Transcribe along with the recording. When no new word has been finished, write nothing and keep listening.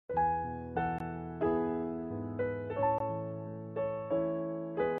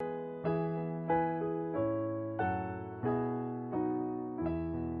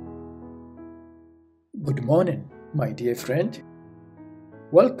Good morning, my dear friend.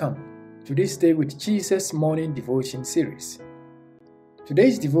 Welcome to this Day with Jesus morning devotion series.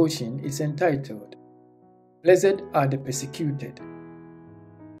 Today's devotion is entitled, Blessed are the Persecuted.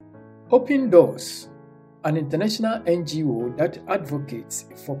 Open Doors, an international NGO that advocates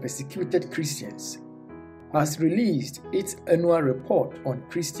for persecuted Christians, has released its annual report on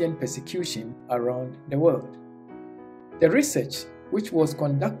Christian persecution around the world. The research, which was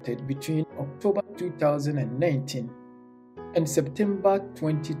conducted between October 2019 and September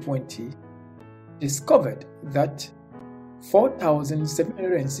 2020, discovered that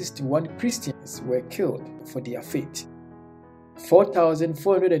 4,761 Christians were killed for their faith.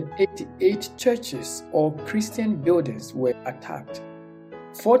 4,488 churches or Christian buildings were attacked.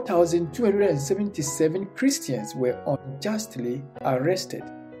 4,277 Christians were unjustly arrested,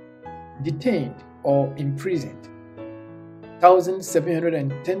 detained, or imprisoned.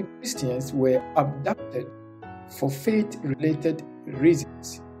 1,710 Christians were abducted for faith-related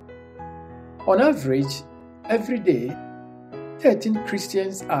reasons. On average, every day, 13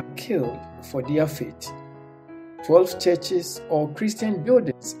 Christians are killed for their faith. 12 churches or Christian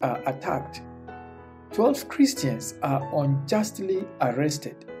buildings are attacked. 12 Christians are unjustly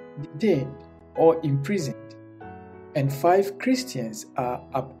arrested, detained, or imprisoned. And 5 Christians are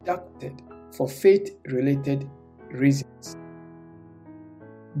abducted for faith-related reasons.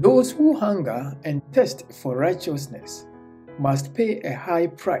 Those who hunger and thirst for righteousness must pay a high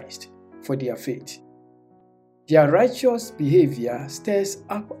price for their faith. Their righteous behavior stirs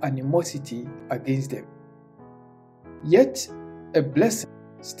up animosity against them. Yet, a blessing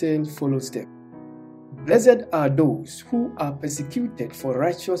still follows them. Blessed are those who are persecuted for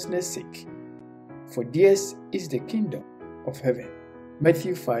righteousness' sake, for theirs is the kingdom of heaven.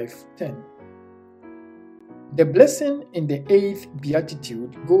 Matthew 5:10. The blessing in the 8th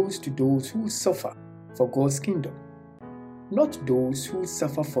beatitude goes to those who suffer for God's kingdom, not those who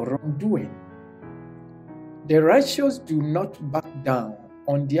suffer for wrongdoing. The righteous do not back down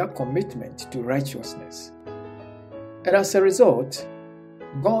on their commitment to righteousness, and as a result,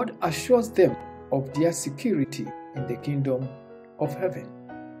 God assures them of their security in the kingdom of heaven.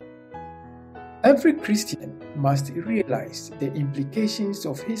 Every Christian must realize the implications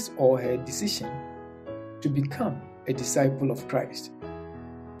of his or her decision to become a disciple of Christ.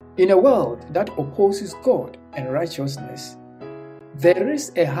 In a world that opposes God and righteousness, there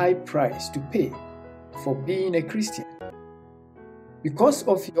is a high price to pay for being a Christian. Because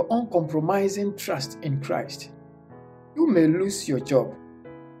of your uncompromising trust in Christ, you may lose your job,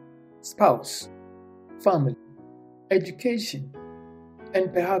 spouse, family, education,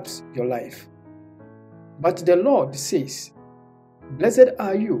 and perhaps your life. But the Lord says, "Blessed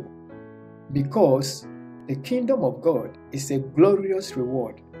are you, because the kingdom of God is a glorious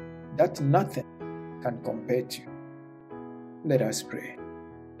reward that nothing can compare to." Let us pray.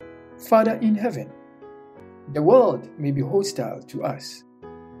 Father in heaven, the world may be hostile to us,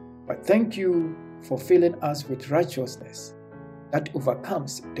 but thank you for filling us with righteousness that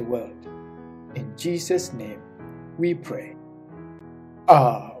overcomes the world. In Jesus' name we pray.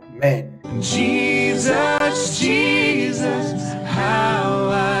 Amen. Jesus, Jesus, how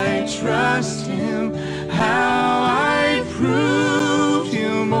I trust Him, how I prove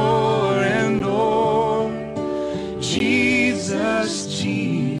Him more and more. Jesus,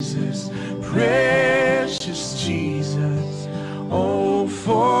 Jesus, precious Jesus, oh,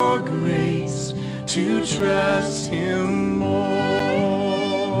 for grace to trust Him